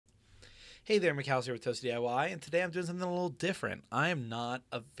Hey there, McAllister with Toasty DIY, and today I'm doing something a little different. I am not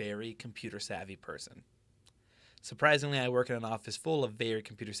a very computer savvy person. Surprisingly, I work in an office full of very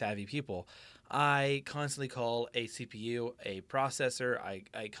computer savvy people. I constantly call a CPU a processor.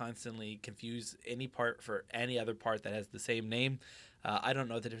 I constantly confuse any part for any other part that has the same name. I don't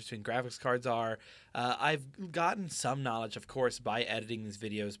know what the difference between graphics cards are. I've gotten some knowledge, of course, by editing these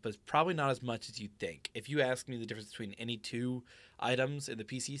videos, but probably not as much as you think. If you ask me the difference between any two items in the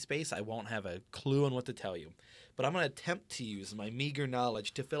PC space, I won't have a clue on what to tell you. But I'm going to attempt to use my meager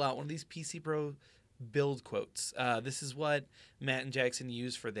knowledge to fill out one of these PC Pro build quotes. This is what Matt and Jackson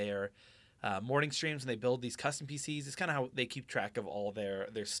use for their morning streams when they build these custom PCs. It's kind of how they keep track of all their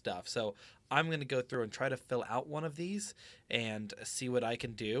stuff. So I'm going to go through and try to fill out one of these and see what I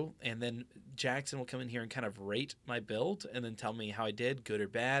can do. And then Jackson will come in here and kind of rate my build and then tell me how I did, good or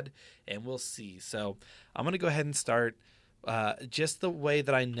bad, and we'll see. So I'm going to go ahead and start. Just the way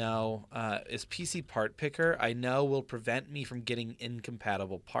that I know is PC part picker, I know will prevent me from getting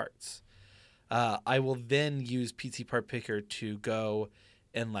incompatible parts. I will then use PC part picker to go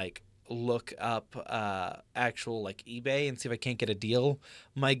and like look up actual like eBay and see if I can't get a deal.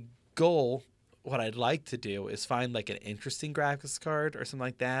 My goal, what I'd like to do is find like an interesting graphics card or something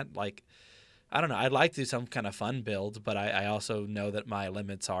like that. Like, I don't know, I'd like to do some kind of fun build, but I also know that my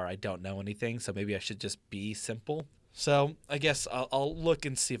limits are I don't know anything, so maybe I should just be simple. So I guess I'll look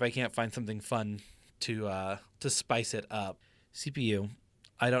and see if I can't find something fun to spice it up. CPU,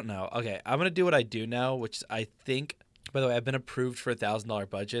 I don't know. Okay, I'm gonna do what I do know, which I think. By the way, I've been approved for $1,000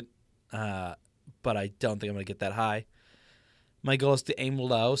 budget, but I don't think I'm gonna get that high. My goal is to aim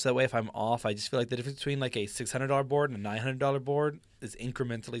low, so that way if I'm off, I just feel like the difference between like a $600 board and a $900 board is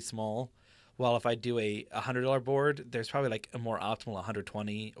incrementally small. While if I do a $100 board, there's probably like a more optimal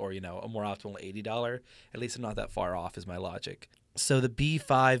 120 or a more optimal $80. At least I'm not that far off is my logic. So the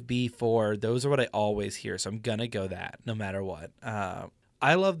B5, B4, those are what I always hear. So I'm gonna go that no matter what.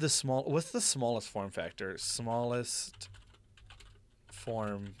 I love the small. What's the smallest form factor? Smallest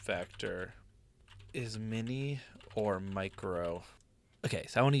form factor is mini or micro. Okay,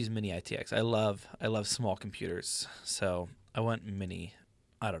 so I want to use mini ITX. I love small computers, so I want mini.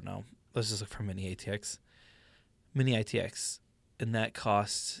 I don't know. Let's just look for mini ATX. Mini ITX, and that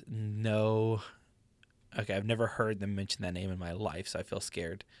costs no. Okay, I've never heard them mention that name in my life, so I feel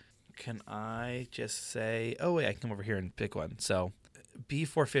scared. Can I just say? Oh wait, I can come over here and pick one. So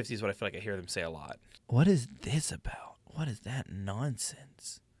B450 is what I feel like I hear them say a lot. What is this about? What is that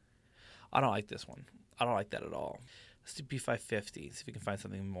nonsense? I don't like this one. I don't like that at all. Let's do B550. See if we can find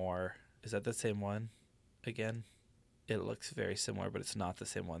something more. Is that the same one? Again, it looks very similar, but it's not the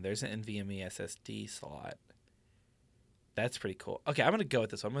same one. There's an NVMe SSD slot. That's pretty cool. Okay, I'm going to go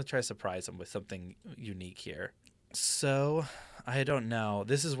with this one. I'm going to try to surprise them with something unique here. So, I don't know.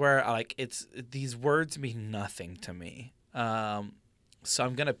 This is where these words mean nothing to me. So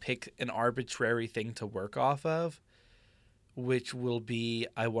I'm going to pick an arbitrary thing to work off of, which will be,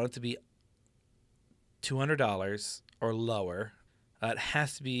 I want it to be $200 or lower. It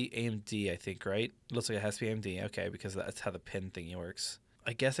has to be AMD, I think, right? It looks like it has to be AMD. Okay, because that's how the pin thingy works.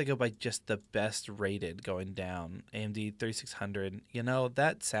 I guess I go by just the best rated going down. AMD 3600.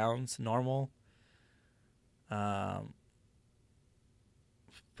 That sounds normal. But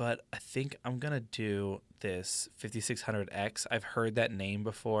I think I'm going to do this 5600X. I've heard that name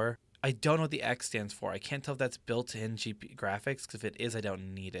before. I don't know what the X stands for. I can't tell if that's built-in GPU graphics, because if it is, I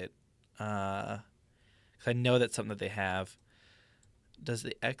don't need it. Because I know that's something that they have. Does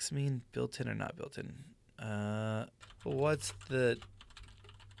the X mean built-in or not built-in? What's the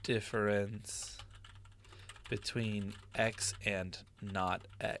difference between X and not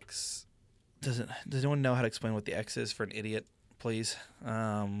X? Does anyone know how to explain what the X is for an idiot, please?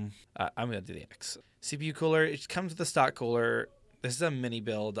 I'm going to do the X. CPU cooler, it comes with a stock cooler. This is a mini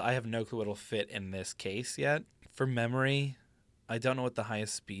build. I have no clue what will fit in this case yet. For memory, I don't know what the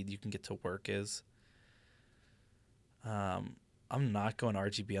highest speed you can get to work is. I'm not going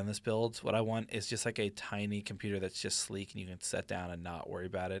RGB on this build. What I want is just like a tiny computer that's just sleek and you can set down and not worry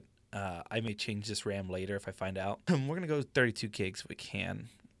about it. I may change this RAM later if I find out. We're going to go 32 gigs if we can.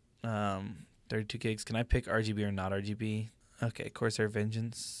 32 gigs. Can I pick RGB or not RGB? Okay, Corsair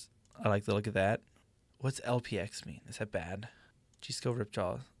Vengeance. I like the look of that. What's LPX mean? Is that bad? G-Skill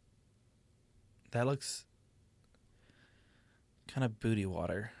Ripjaw. That looks kind of booty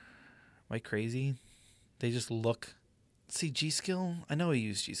water. Am I crazy? They just look. See, G-Skill, I know I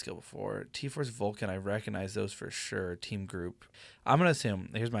used G-Skill before. T-Force Vulcan, I recognize those for sure. Team Group. I'm going to assume,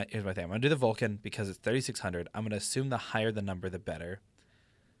 here's my thing. I'm going to do the Vulcan because it's 3600. I'm going to assume the higher the number, the better.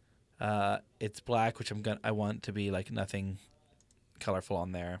 It's black, which I want to be like nothing colorful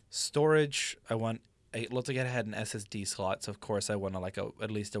on there. Storage, it looked like it had an SSD slot, so of course I want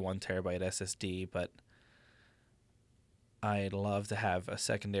at least a 1 terabyte SSD, but I'd love to have a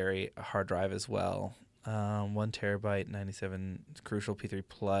secondary hard drive as well. 1 terabyte, 97 Crucial P3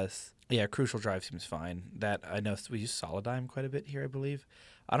 Plus. Yeah, Crucial drive seems fine. That I know we use Solidigm quite a bit here, I believe.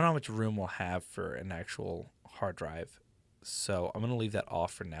 I don't know how much room we'll have for an actual hard drive, so I'm gonna leave that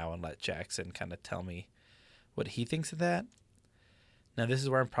off for now and let Jackson kind of tell me what he thinks of that. Now this is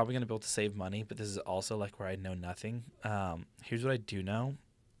where I'm probably gonna be able to save money, but this is also like where I know nothing. Here's what I do know,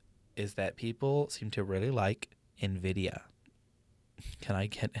 is that people seem to really like NVIDIA. Can I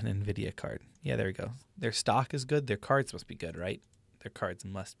get an NVIDIA card? Yeah, there we go. Their stock is good. Their cards must be good, right? Their cards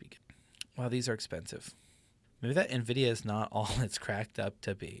must be good. Wow, these are expensive. Maybe that NVIDIA is not all it's cracked up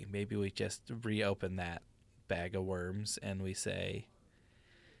to be. Maybe we just reopen that bag of worms and we say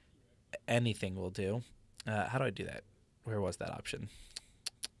anything will do. How do I do that? Where was that option?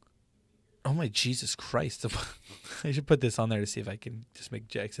 Oh my Jesus Christ. I should put this on there to see if I can just make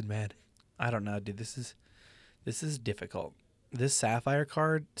Jackson mad. I don't know, dude. This is difficult. This Sapphire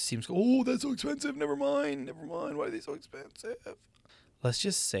card seems... Oh, that's so expensive. Never mind. Never mind. Why are they so expensive? Let's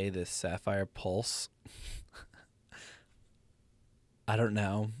just say this Sapphire Pulse. I don't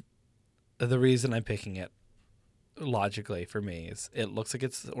know. The reason I'm picking it, logically, for me, is it looks like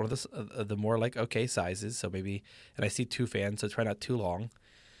it's one of the more, like, okay sizes. So maybe... And I see 2 fans, so it's probably not too long.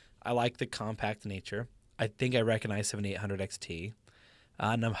 I like the compact nature. I think I recognize 7800 XT.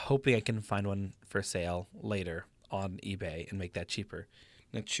 And I'm hoping I can find one for sale later on eBay and make that cheaper.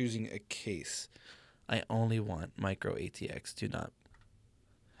 Now choosing a case. I only want micro ATX. Do not.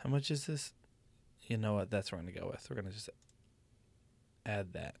 How much is this? You know what? That's what we're going to go with. We're going to just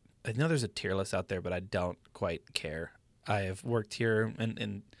add that. I know there's a tier list out there, but I don't quite care. I have worked here,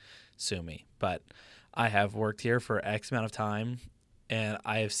 and sue me, but I have worked here for X amount of time, and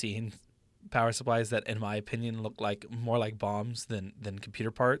I have seen power supplies that, in my opinion, look like more like bombs than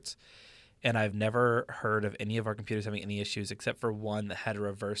computer parts. And I've never heard of any of our computers having any issues except for one that had a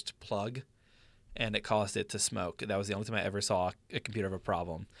reversed plug, and it caused it to smoke. That was the only time I ever saw a computer have a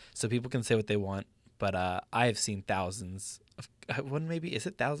problem. So people can say what they want, but I have seen thousands of... maybe, is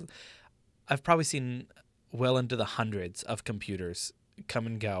it thousands? I've probably seen well into the hundreds of computers come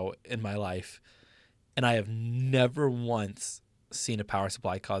and go in my life, and I have never once seen a power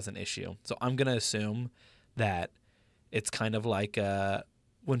supply cause an issue. So I'm going to assume that it's kind of like...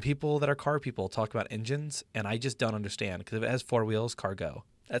 when people that are car people talk about engines, and I just don't understand, because if it has 4 wheels, car go.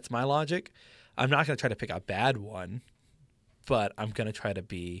 That's my logic. I'm not going to try to pick a bad one, but I'm going to try to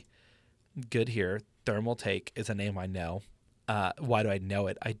be good here. Thermal Take is a name I know. Why do I know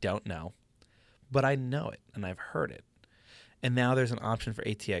it? I don't know. But I know it, and I've heard it. And now there's an option for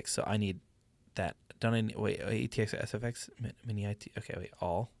ATX, so I need that. Don't I need... Wait, ATX or SFX? Mini IT... Okay, wait,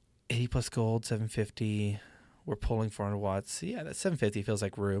 all. 80 plus gold, 750... We're pulling 400 watts. Yeah, that 750 feels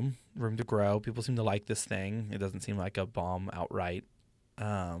like room to grow. People seem to like this thing. It doesn't seem like a bomb outright.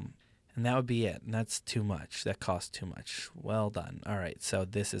 And that would be it. And that's too much. That costs too much. Well done. All right, so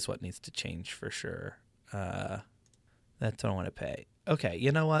this is what needs to change for sure. That's what I want to pay. Okay,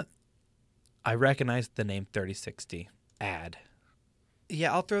 you know what? I recognize the name 3060. Add.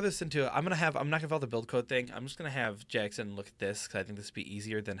 Yeah, I'll throw this into... I'm not going to fill out the build quote thing. I'm just going to have Jackson look at this, because I think this would be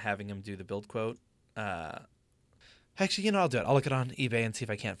easier than having him do the build quote. Actually, I'll do it. I'll look it on eBay and see if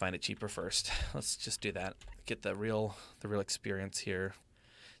I can't find it cheaper first. Let's just do that. Get the real experience here.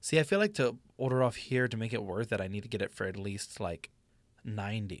 See, I feel like to order off here to make it worth it, I need to get it for at least like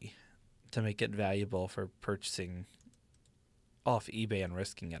 90 to make it valuable for purchasing off eBay and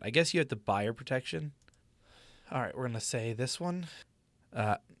risking it. I guess you have the buyer protection. All right, we're going to say this one.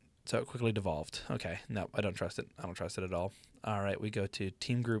 So it quickly devolved. Okay, no, I don't trust it. I don't trust it at all. All right, we go to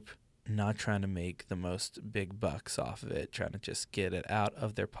team group. Not trying to make the most big bucks off of it, trying to just get it out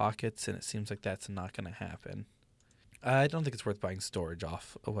of their pockets, and it seems like that's not going to happen. I don't think it's worth buying storage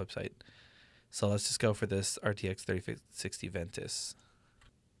off a website. So let's just go for this RTX 3060 Ventus.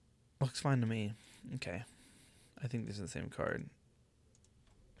 Looks fine to me. Okay. I think this is the same card.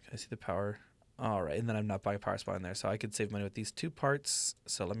 Can I see the power? All right, and then I'm not buying a power supply in there, so I could save money with these 2 parts.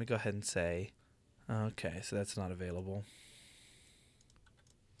 So let me go ahead and say, okay, so that's not available.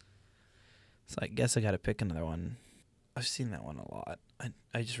 So I guess I got to pick another one. I've seen that one a lot.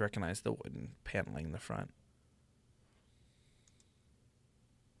 I just recognize the wooden paneling in the front.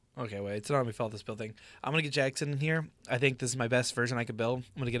 Okay, wait. It's not let me fill out this build thing. I'm going to get Jackson in here. I think this is my best version I could build.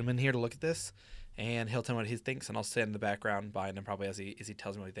 I'm going to get him in here to look at this, and he'll tell me what he thinks, and I'll stand in the background behind him probably as he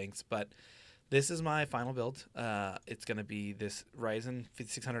tells me what he thinks. But this is my final build. It's going to be this Ryzen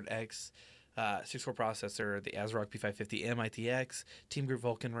 5600X 6-core processor, the ASRock B550 MITX, Team Group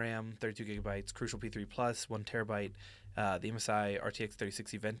Vulcan RAM, 32 gigabytes, Crucial P3 Plus, 1 terabyte, the MSI RTX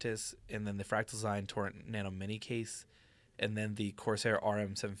 3060 Ventus, and then the Fractal Design Torrent Nano Mini case, and then the Corsair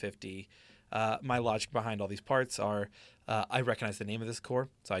RM750. My logic behind all these parts are I recognize the name of this core,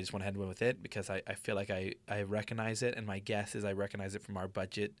 so I just went ahead and went with it because I feel like I recognize it, and my guess is I recognize it from our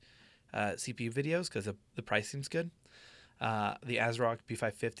budget CPU videos because the price seems good. The ASRock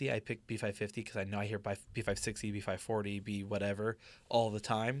B550, I picked B550 because I know I hear B560, B540, B whatever all the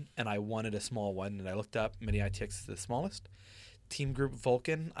time, and I wanted a small one, and I looked up Mini ITX is the smallest. Team Group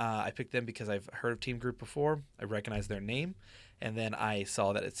Vulcan, I picked them because I've heard of Team Group before. I recognize their name, and then I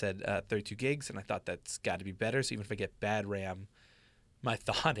saw that it said 32 gigs, and I thought that's got to be better. So even if I get bad RAM, my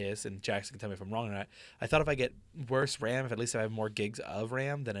thought is, and Jackson can tell me if I'm wrong or not, I thought if I get worse RAM, if at least I have more gigs of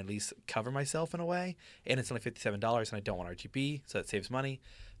RAM, then at least cover myself in a way. And it's only $57, and I don't want RGB, so that saves money.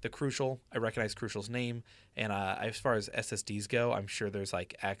 The Crucial, I recognize Crucial's name, and as far as SSDs go, I'm sure there's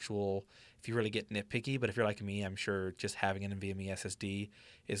like actual, if you really get nitpicky, but if you're like me, I'm sure just having an NVMe SSD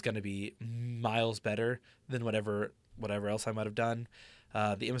is going to be miles better than whatever else I might have done.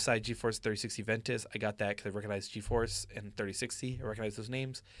 The MSI GeForce 3060 Ventus, I got that because I recognize GeForce and 3060. I recognize those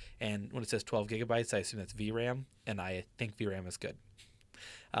names. And when it says 12 gigabytes, I assume that's VRAM, and I think VRAM is good.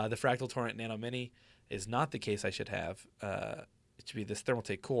 The Fractal Torrent Nano Mini is not the case I should have. It should be this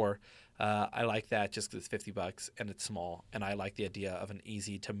Thermaltake core. I like that just because it's $50 and it's small. And I like the idea of an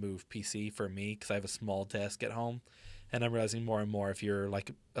easy-to-move PC for me because I have a small desk at home. And I'm realizing more and more if you're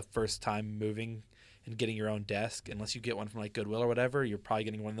like a first time moving and getting your own desk, unless you get one from like Goodwill or whatever, you're probably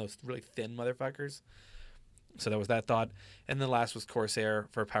getting one of those really thin motherfuckers. So that was that thought. And the last was Corsair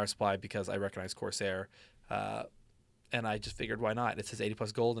for a power supply because I recognize Corsair. And I just figured, why not? It says 80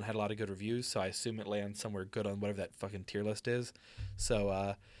 plus gold and had a lot of good reviews, so I assume it lands somewhere good on whatever that fucking tier list is.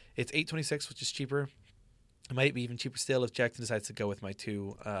 So it's $826, which is cheaper. It might be even cheaper still if Jackson decides to go with my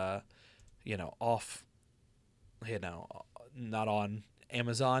two, not on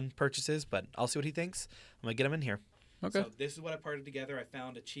Amazon purchases, but I'll see what he thinks. I'm gonna get him in here. Okay. So this is what I parted together. I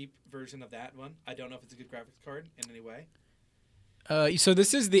found a cheap version of that one. I don't know if it's a good graphics card in any way. So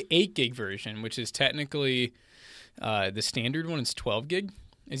this is the 8 gig version, which is technically the standard one. It's 12 gig,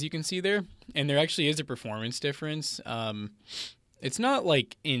 as you can see there, and there actually is a performance difference. It's not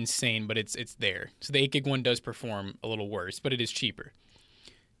like insane, but it's there. So the 8 gig one does perform a little worse, but it is cheaper.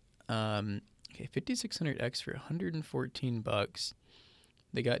 Okay, 5600X for $114.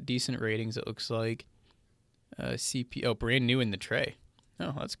 They got decent ratings, it looks like. CPU, brand new in the tray.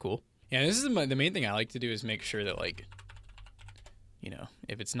 Oh, that's cool. Yeah, this is the main thing I like to do is make sure that, like,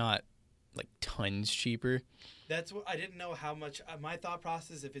 if it's not, like, tons cheaper. That's what I didn't know how much. My thought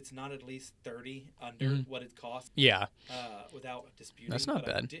process, if it's not at least 30 under what it costs. Yeah. Without disputing. That's not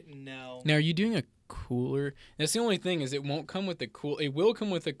bad. I didn't know. Now, are you doing a cooler? That's the only thing is it won't come with a It will come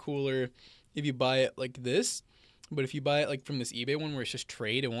with a cooler if you buy it like this. But if you buy it like from this eBay one where it's just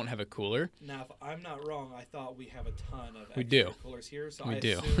trade, it won't have a cooler. Now, if I'm not wrong, I thought we have a ton of extra coolers here. So we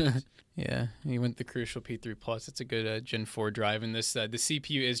do. Yeah, you went the Crucial P3 Plus. It's a good Gen 4 drive. And this the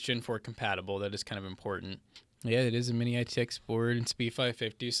CPU is Gen 4 compatible. That is kind of important. Yeah, it is a Mini ITX board. It's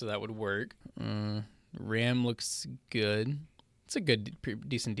B550, so that would work. RAM looks good. It's a good,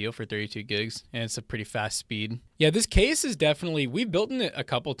 decent deal for 32 gigs, and it's a pretty fast speed. Yeah, this case is definitely, we've built in it a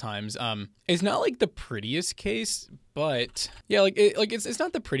couple times. It's not like the prettiest case, but yeah, it's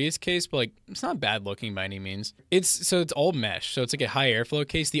not the prettiest case, but like it's not bad looking by any means. It's all mesh, so it's like a high airflow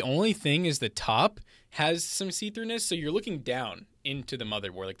case. The only thing is the top has some see-throughness, so you're looking down into the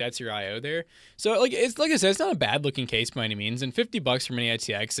motherboard, like that's your I/O there. So like I said, it's not a bad looking case by any means, and $50 for Mini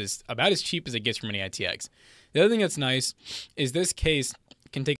ITX is about as cheap as it gets for Mini ITX. The other thing that's nice is this case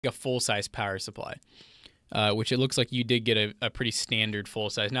can take a full-size power supply, which it looks like you did get a pretty standard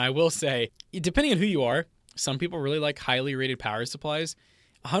full-size. Now, I will say, depending on who you are, some people really like highly rated power supplies.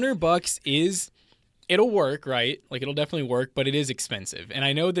 $100 it'll work, right? Like, it'll definitely work, but it is expensive. And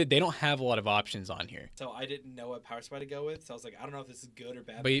I know that they don't have a lot of options on here. So I didn't know what power supply to go with, so I was like, I don't know if this is good or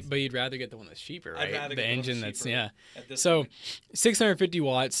bad. But you'd rather get the one that's cheaper, right? I'd rather the get engine the one that's, cheaper yeah. So 650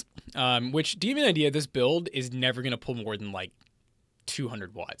 watts, which, do you have an idea, this build is never going to pull more than like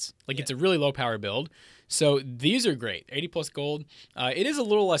 200 watts. Like, it's a really low power build. So these are great. 80 plus gold. It is a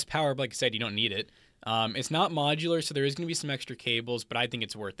little less power, but like I said, you don't need it. It's not modular, so there is going to be some extra cables, but I think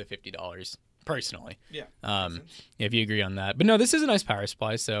it's worth the $50. Personally. Yeah. If you agree on that. But no, this is a nice power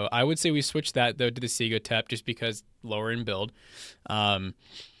supply, so I would say we switch that, though, to the Seago TEP just because lower in build. And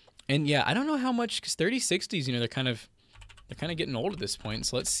yeah, I don't know how much, because 3060s, they're kind of, they're kind of getting old at this point.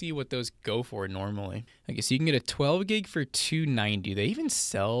 So let's see what those go for normally. I guess you can get a 12 gig for $290. They even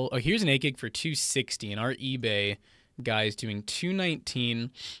sell. Oh, here's an 8 gig for $260, and our eBay guy is doing $219.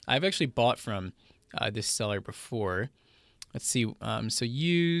 I've actually bought from this seller before. Let's see. So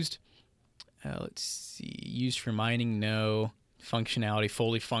used. Let's see. Used for mining, no. Functionality,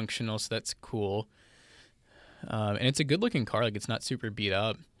 fully functional, so that's cool. And it's a good-looking car. Like, it's not super beat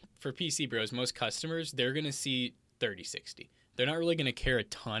up. For PC Bros, most customers, they're going to see 3060. They're not really going to care a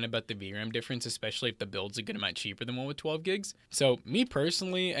ton about the VRAM difference, especially if the build's a good amount cheaper than one with 12 gigs. So me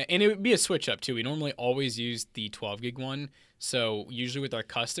personally, and it would be a switch up too. We normally always use the 12 gig one. So usually with our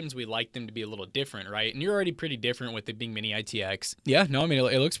customs, we like them to be a little different, right? And you're already pretty different with it being mini ITX. Yeah, no, I mean,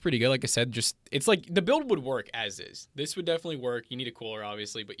 it looks pretty good. Like I said, just, it's like the build would work as is. This would definitely work. You need a cooler,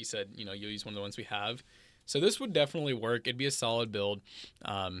 obviously, but you said, you know, you'll use one of the ones we have. So this would definitely work. It'd be a solid build.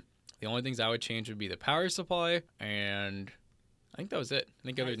 The only things I would change would be the power supply, and I think that was it. I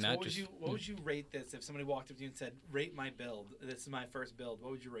think other than that, what would you rate this if somebody walked up to you and said, rate my build? This is my first build. What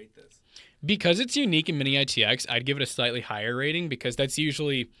would you rate this? Because it's unique in Mini ITX, I'd give it a slightly higher rating because that's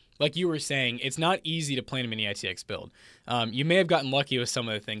usually, like you were saying, it's not easy to plan a Mini ITX build. You may have gotten lucky with some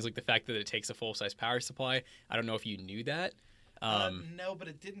of the things, like the fact that it takes a full-size power supply. I don't know if you knew that. No, but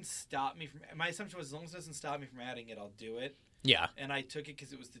it didn't stop me from... My assumption was as long as it doesn't stop me from adding it, I'll do it. Yeah. And I took it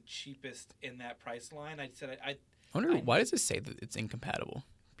because it was the cheapest in that price line. I said I wonder why does it say that it's incompatible?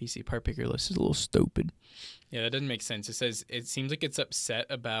 PC part picker list is a little stupid. Yeah, that doesn't make sense. It says it seems like it's upset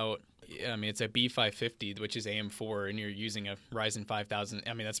about. I mean, it's a B550, which is AM4, and you're using a Ryzen 5000.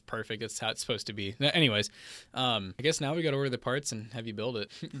 I mean, that's perfect. That's how it's supposed to be. Anyways, I guess now we got to order the parts and have you build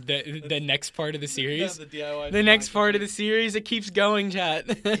it. The next part of the series. The DIY. The next part of the series. It keeps going, chat.